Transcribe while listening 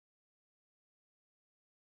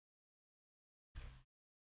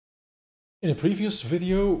In a previous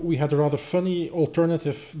video, we had a rather funny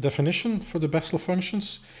alternative definition for the Bessel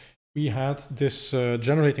functions. We had this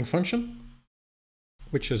generating function,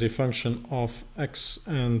 which is a function of x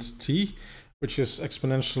and t, which is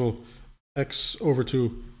exponential x over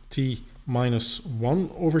 2 t minus 1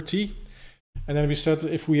 over t. And then we said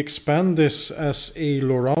if we expand this as a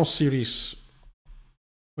Laurent series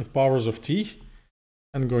with powers of t,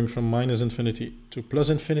 and going from minus infinity to plus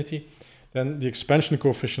infinity, then the expansion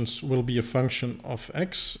coefficients will be a function of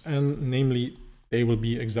x, and namely they will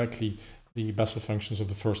be exactly the Bessel functions of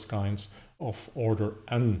the first kind of order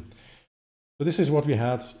n. So this is what we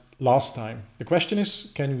had last time. The question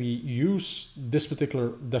is, can we use this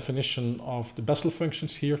particular definition of the Bessel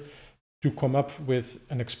functions here to come up with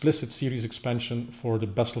an explicit series expansion for the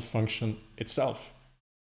Bessel function itself?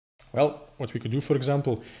 Well, what we could do, for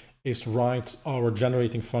example, is write our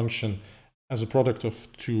generating function as a product of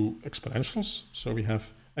two exponentials. So we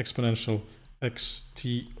have exponential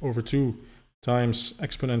xt over 2 times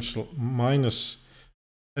exponential minus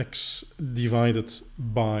x divided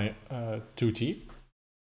by 2t.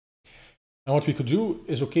 And what we could do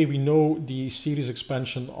is, okay, we know the series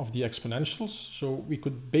expansion of the exponentials, so we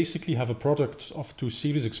could basically have a product of two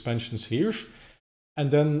series expansions here,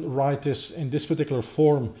 and then write this in this particular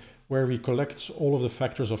form where we collect all of the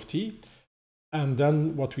factors of t. And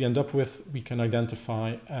then what we end up with, we can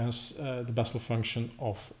identify as the Bessel function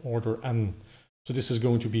of order n. So this is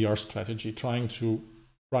going to be our strategy, trying to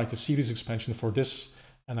write a series expansion for this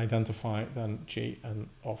and identify then Jn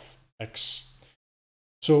of x.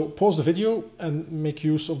 So pause the video and make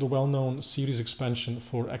use of the well-known series expansion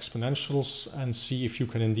for exponentials and see if you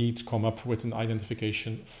can indeed come up with an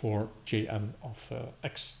identification for Jn of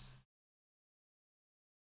x.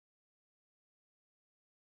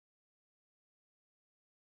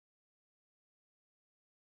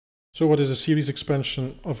 So what is a series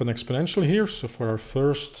expansion of an exponential here? So for our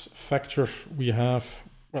first factor, we have,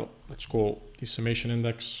 well, let's call the summation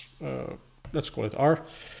index, let's call it r.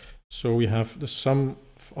 So we have the sum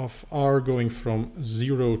of r going from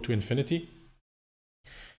 0 to infinity.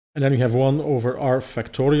 And then we have 1 over r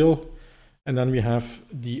factorial. And then we have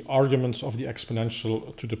the arguments of the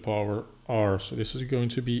exponential to the power r. So this is going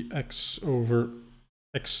to be x over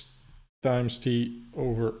x times t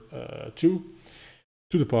over 2.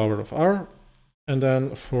 To the power of r. And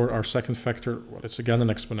then for our second factor, well, it's again an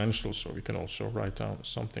exponential, so we can also write down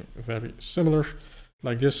something very similar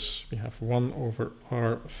like this. We have 1 over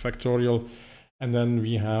r factorial, and then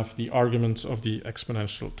we have the argument of the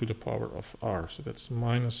exponential to the power of r. So that's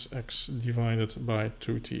minus x divided by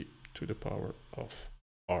 2t to the power of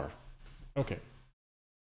r. Okay,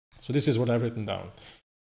 so this is what I've written down.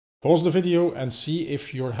 Pause the video and see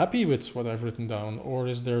if you're happy with what I've written down, or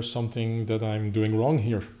is there something that I'm doing wrong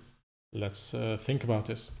here? Let's think about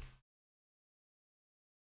this.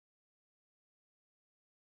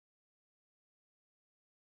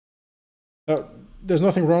 There's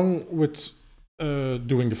nothing wrong with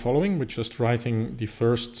doing the following, with just writing the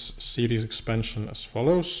first series expansion as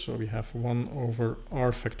follows. So we have 1 over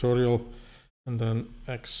r factorial and then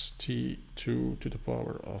xt2 to the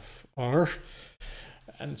power of r.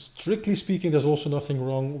 And strictly speaking, there's also nothing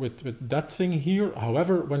wrong with that thing here.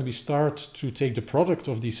 However, when we start to take the product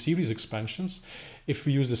of these series expansions, if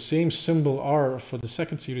we use the same symbol r for the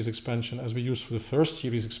second series expansion as we use for the first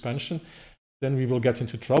series expansion, then we will get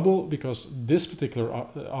into trouble because this particular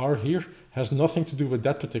r here has nothing to do with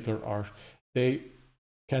that particular r. They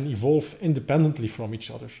can evolve independently from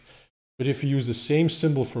each other. But if we use the same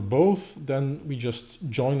symbol for both, then we just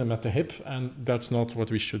join them at the hip, and that's not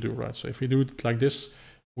what we should do, right? So if we do it like this,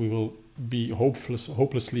 we will be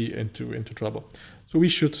hopelessly into trouble. So we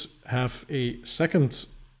should have a second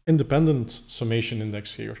independent summation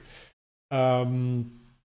index here. And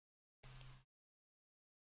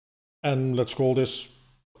let's call this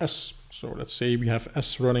s. So let's say we have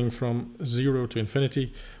s running from 0 to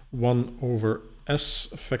infinity, 1 over s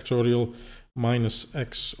factorial minus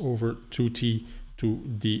x over 2t to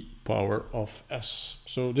the power of s.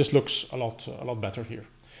 So this looks a lot better here.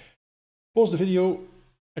 Pause the video,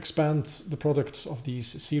 expand the product of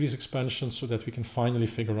these series expansions so that we can finally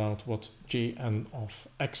figure out what Jn of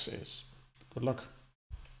x is. Good luck.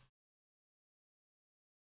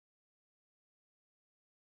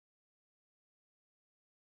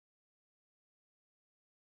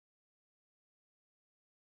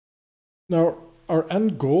 Now, our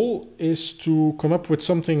end goal is to come up with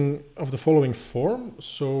something of the following form.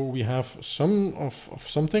 So we have sum of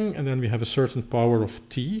something, and then we have a certain power of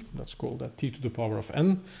t. Let's call that t to the power of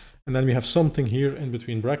n. And then we have something here in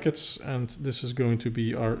between brackets, and this is going to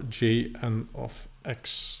be our Jn of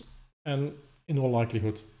x. And in all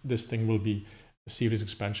likelihood, this thing will be a series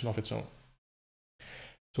expansion of its own.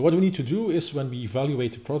 So what we need to do is, when we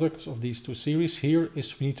evaluate the product of these two series here,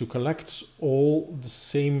 is we need to collect all the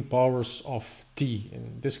same powers of t.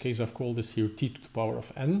 In this case, I've called this here t to the power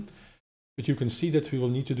of n. But you can see that we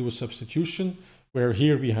will need to do a substitution where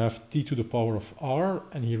here we have t to the power of r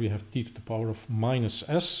and here we have t to the power of minus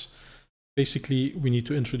s. Basically, we need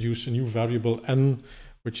to introduce a new variable n,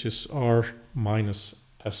 which is r minus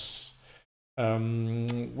s,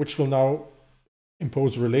 which will now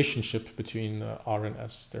impose a relationship between r and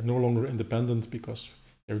s. They're no longer independent because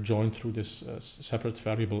they're joined through this separate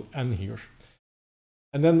variable n here.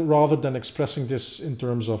 And then, rather than expressing this in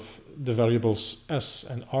terms of the variables s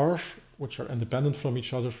and r, which are independent from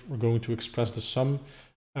each other, we're going to express the sum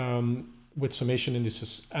with summation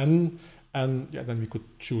indices n. And yeah, then we could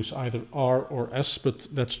choose either r or s, but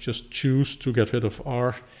let's just choose to get rid of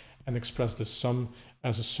r and express this sum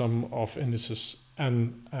as a sum of indices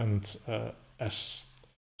n and s.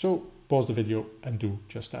 So pause the video and do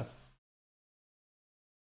just that.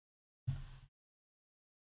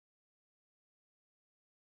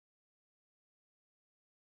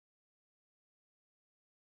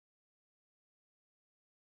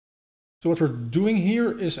 So what we're doing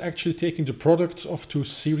here is actually taking the product of two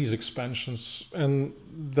series expansions, and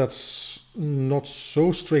that's not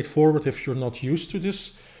so straightforward if you're not used to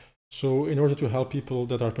this. So in order to help people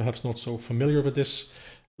that are perhaps not so familiar with this,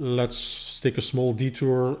 let's take a small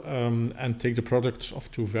detour and take the product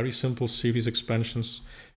of two very simple series expansions.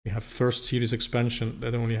 We have first series expansion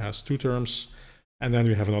that only has two terms, and then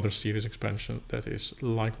we have another series expansion that is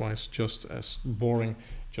likewise just as boring,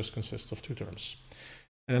 just consists of two terms.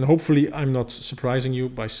 And then hopefully I'm not surprising you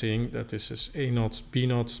by saying that this is A0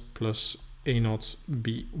 B0 plus A0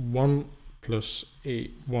 B1 plus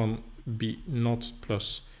A1 B0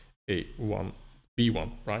 plus A1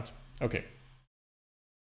 B1, right? Okay.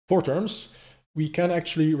 Four terms. We can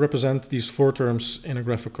actually represent these four terms in a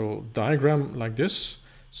graphical diagram like this.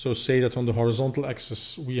 So say that on the horizontal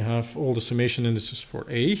axis we have all the summation indices for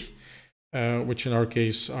A, which in our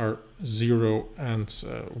case are 0 and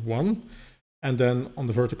 1. And then on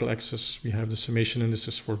the vertical axis, we have the summation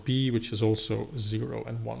indices for B, which is also 0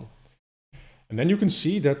 and 1. And then you can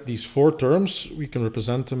see that these four terms, we can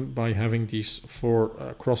represent them by having these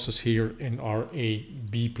four crosses here in our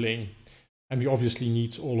A-B plane. And we obviously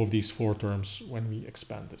need all of these four terms when we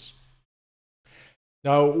expand this.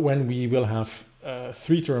 Now, when we will have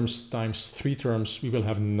 3 terms times 3 terms, we will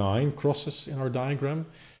have 9 crosses in our diagram.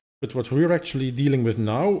 But what we're actually dealing with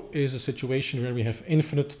now is a situation where we have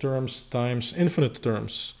infinite terms times infinite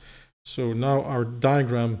terms. So now our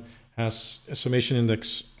diagram has a summation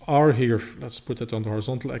index r here, let's put it on the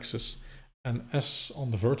horizontal axis, and s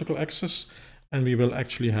on the vertical axis, and we will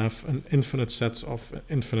actually have an infinite set of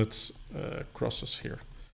infinite crosses here.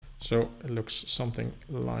 So it looks something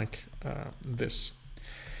like this.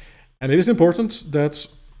 And it is important that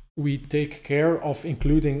we take care of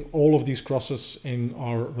including all of these crosses in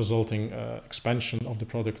our resulting expansion of the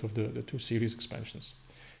product of the two series expansions.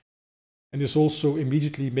 And this also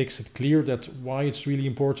immediately makes it clear that why it's really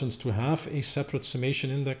important to have a separate summation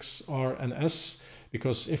index r and s,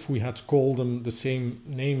 because if we had called them the same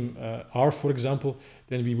name, r for example,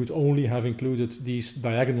 then we would only have included these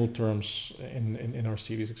diagonal terms in our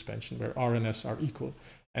series expansion where r and s are equal.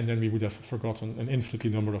 And then we would have forgotten an infinitely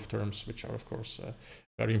number of terms, which are, of course,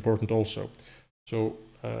 very important also. So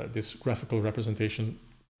this graphical representation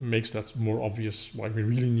makes that more obvious why we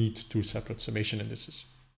really need two separate summation indices.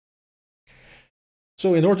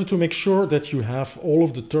 So in order to make sure that you have all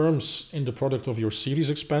of the terms in the product of your series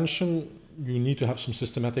expansion, you need to have some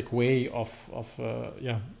systematic way of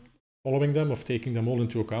following them, of taking them all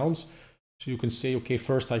into account. So you can say, okay,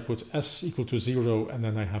 first I put s equal to 0, and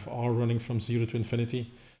then I have r running from 0 to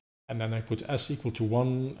infinity. And then I put s equal to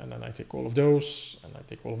 1, and then I take all of those, and I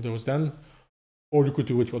take all of those then. Or you could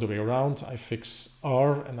do it the other way around. I fix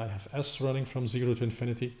r, and I have s running from 0 to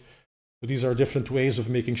infinity. So these are different ways of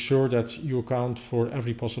making sure that you account for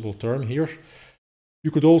every possible term here. You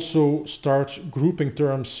could also start grouping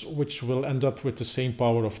terms which will end up with the same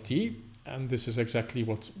power of t. And this is exactly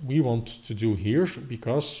what we want to do here,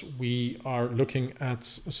 because we are looking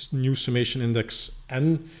at a new summation index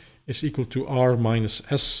n is equal to r minus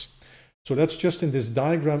s. So let's just in this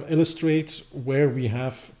diagram illustrate where we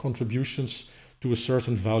have contributions to a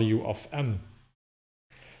certain value of n.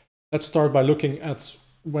 Let's start by looking at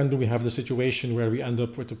when do we have the situation where we end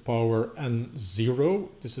up with the power n0.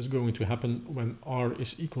 This is going to happen when r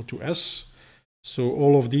is equal to s. So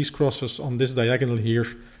all of these crosses on this diagonal here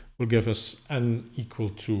will give us n equal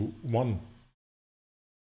to 1.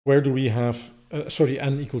 Where do we have,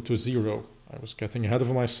 n equal to 0? I was getting ahead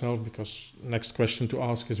of myself because next question to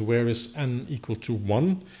ask is where is n equal to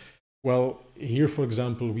 1? Well, here, for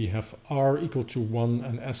example, we have r equal to 1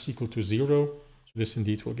 and s equal to 0. So this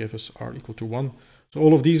indeed will give us r equal to 1. So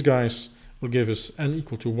all of these guys will give us n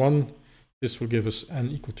equal to 1. This will give us n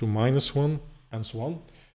equal to -1, and so on.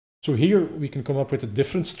 So here we can come up with a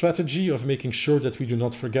different strategy of making sure that we do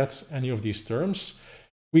not forget any of these terms.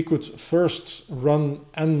 We could first run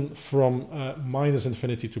n from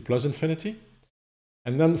 -infinity to +infinity.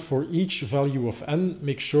 And then for each value of n,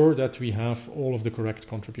 make sure that we have all of the correct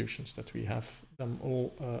contributions, that we have them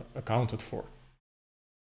all accounted for.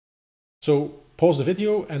 So pause the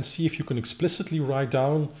video and see if you can explicitly write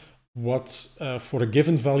down what, for a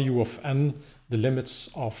given value of n, the limits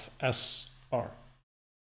of s are.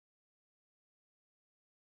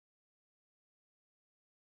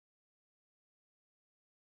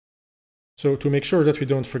 So to make sure that we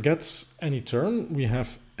don't forget any term, we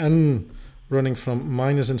have n running from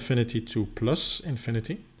 -infinity to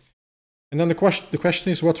 +infinity. And then the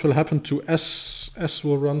question is what will happen to s? S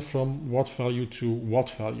will run from what value to what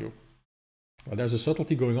value? Well, there's a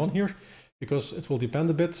subtlety going on here because it will depend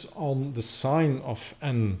a bit on the sign of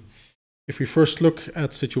n. If we first look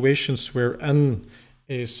at situations where n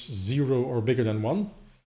is 0 or bigger than 1,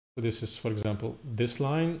 so this is, for example, this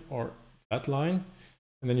line or that line,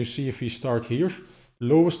 and then you see if we start here,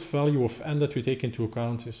 lowest value of n that we take into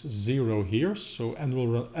account is 0 here, so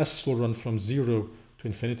s will run from 0 to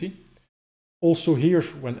infinity. Also here,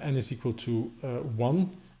 when n is equal to 1,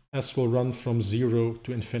 s will run from 0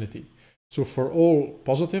 to infinity. So for all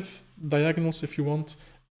positive diagonals, if you want,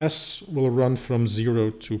 s will run from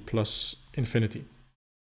 0 to +infinity.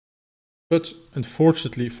 But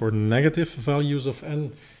unfortunately for negative values of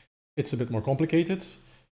n, it's a bit more complicated,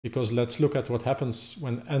 because let's look at what happens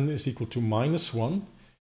when n is equal to -1.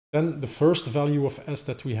 Then the first value of s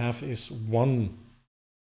that we have is 1.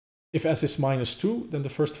 If s is -2, then the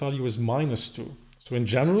first value is -2. So in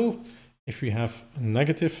general, if we have a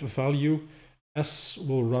negative value, s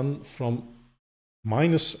will run from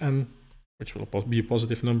 -n, which will be a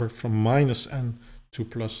positive number, from -n to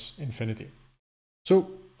 +infinity. So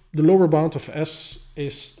the lower bound of s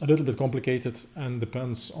is a little bit complicated and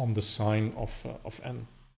depends on the sign of n.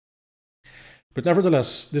 But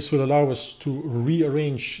nevertheless, this will allow us to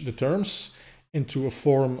rearrange the terms into a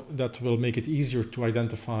form that will make it easier to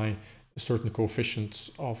identify a certain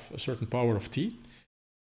coefficient of a certain power of t.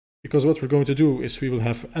 Because what we're going to do is we will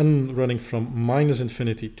have n running from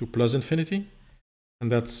 -infinity to +infinity, and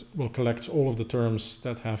that will collect all of the terms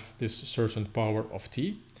that have this certain power of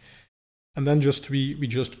t. And then we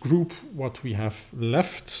just group what we have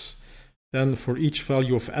left. Then for each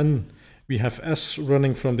value of n, we have s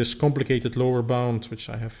running from this complicated lower bound, which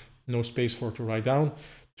I have no space for to write down,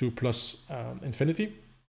 to +infinity.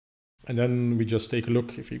 And then we just take a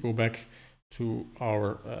look, if we go back to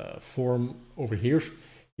our form over here,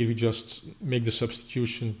 here we just make the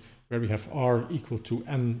substitution where we have r equal to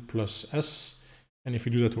n plus s. And if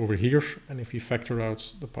we do that over here, and if we factor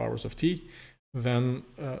out the powers of t, then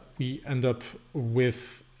we end up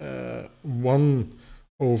with 1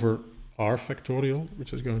 over r factorial,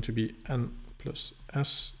 which is going to be n plus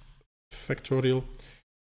s factorial.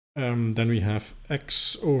 Then we have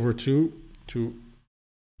x over 2 to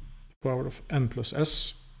the power of n plus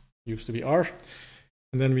s, used to be r.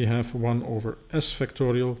 And then we have 1 over s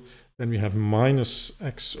factorial. Then we have minus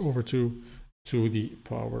x over 2 to the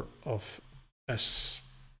power of s.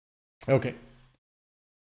 Okay.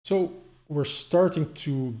 So we're starting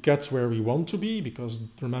to get where we want to be, because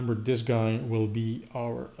remember, this guy will be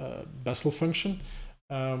our Bessel function.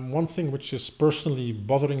 One thing which is personally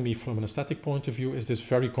bothering me from an aesthetic point of view is this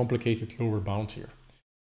very complicated lower bound here.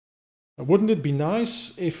 Wouldn't it be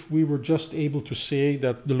nice if we were just able to say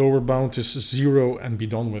that the lower bound is 0 and be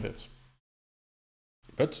done with it?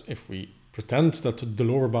 But if we pretend that the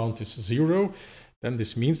lower bound is 0, then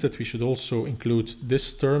this means that we should also include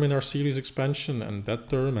this term in our series expansion, and that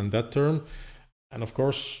term, and that term. And of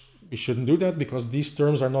course, we shouldn't do that because these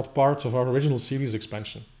terms are not part of our original series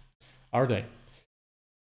expansion, are they?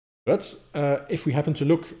 But if we happen to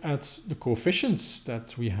look at the coefficients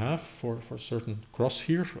that we have for a certain cross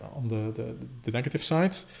here on the negative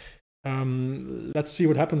side, let's see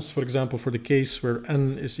what happens, for example, for the case where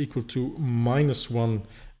n is equal to -1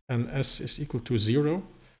 and s is equal to 0.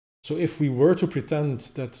 So if we were to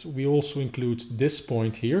pretend that we also include this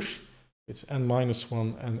point here, it's n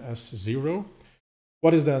 -1 and s 0,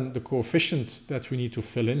 what is then the coefficient that we need to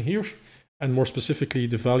fill in here? And more specifically,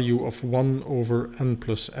 the value of 1 over n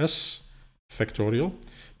plus s factorial.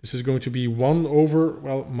 This is going to be 1 over,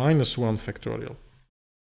 well, -1 factorial.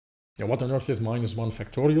 Now, what on earth is minus 1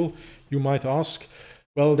 factorial, you might ask?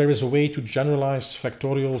 Well, there is a way to generalize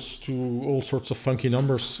factorials to all sorts of funky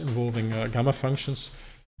numbers involving gamma functions,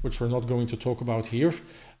 which we're not going to talk about here.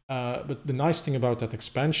 But the nice thing about that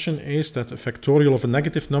expansion is that a factorial of a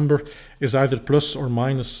negative number is either plus or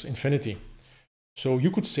minus infinity. So you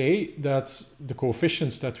could say that the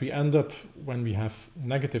coefficients that we end up when we have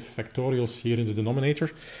negative factorials here in the denominator,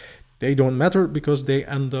 they don't matter because they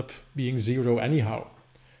end up being 0 anyhow.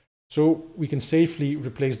 So we can safely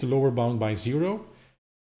replace the lower bound by 0,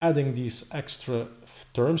 adding these extra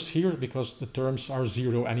terms here because the terms are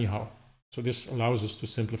 0 anyhow. So this allows us to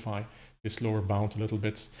simplify this lower bound a little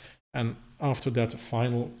bit. And after that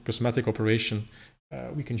final cosmetic operation,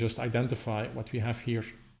 we can just identify what we have here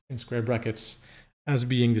in square brackets as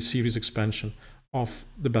being the series expansion of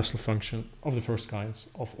the Bessel function of the first kinds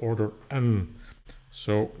of order n.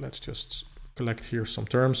 So let's just collect here some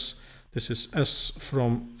terms. This is s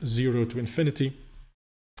from 0 to infinity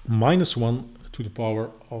minus 1 to the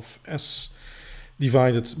power of s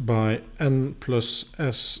divided by n plus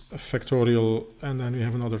s factorial, and then we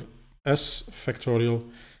have another s factorial,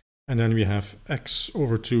 and then we have x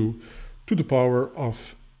over 2 to the power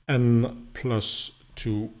of n plus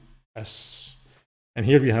 2s. And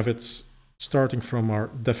here we have it, starting from our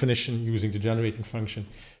definition using the generating function,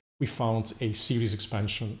 we found a series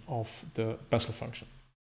expansion of the Bessel function.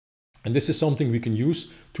 And this is something we can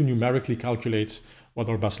use to numerically calculate what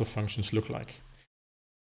our Bessel functions look like.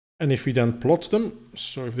 And if we then plot them,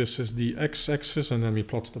 so if this is the x-axis and then we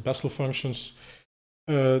plot the Bessel functions,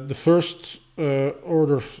 the first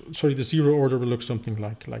order, sorry, the 0 order will look something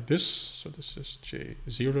like this. So this is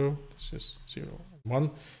J0, this is 0 and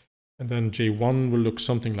 1. And then J1 will look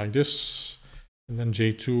something like this. And then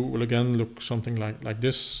J2 will again look something like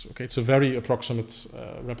this. Okay, it's a very approximate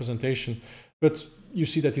representation. But you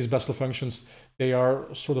see that these Bessel functions, they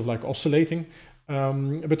are sort of like oscillating,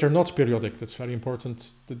 but they're not periodic. That's very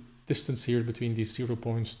important. The distance here between these 0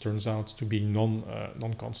 points turns out to be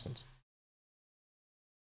non-constant.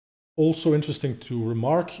 Also interesting to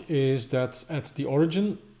remark is that at the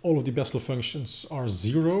origin, all of the Bessel functions are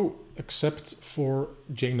 0 except for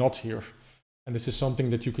J0 here. And this is something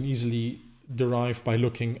that you can easily derive by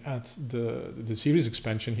looking at the series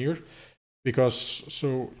expansion here. Because,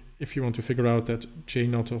 so if you want to figure out that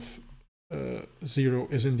J0 of 0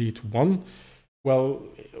 is indeed 1, well,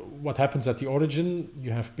 what happens at the origin? You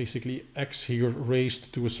have basically x here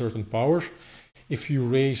raised to a certain power. If you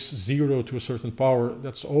raise 0 to a certain power,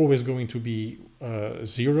 that's always going to be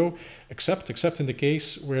 0, except in the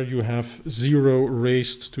case where you have 0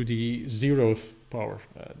 raised to the 0th power.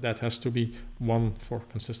 That has to be 1 for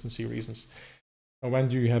consistency reasons. When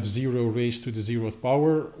do you have 0 raised to the 0th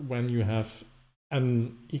power? When you have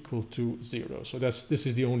n equal to 0. So this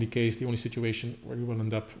is the only case, the only situation where you will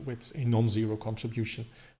end up with a non-zero contribution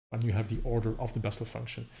when you have the order of the Bessel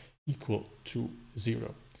function equal to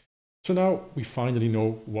 0. So now we finally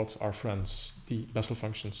know what our friends, the Bessel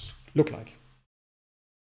functions, look like.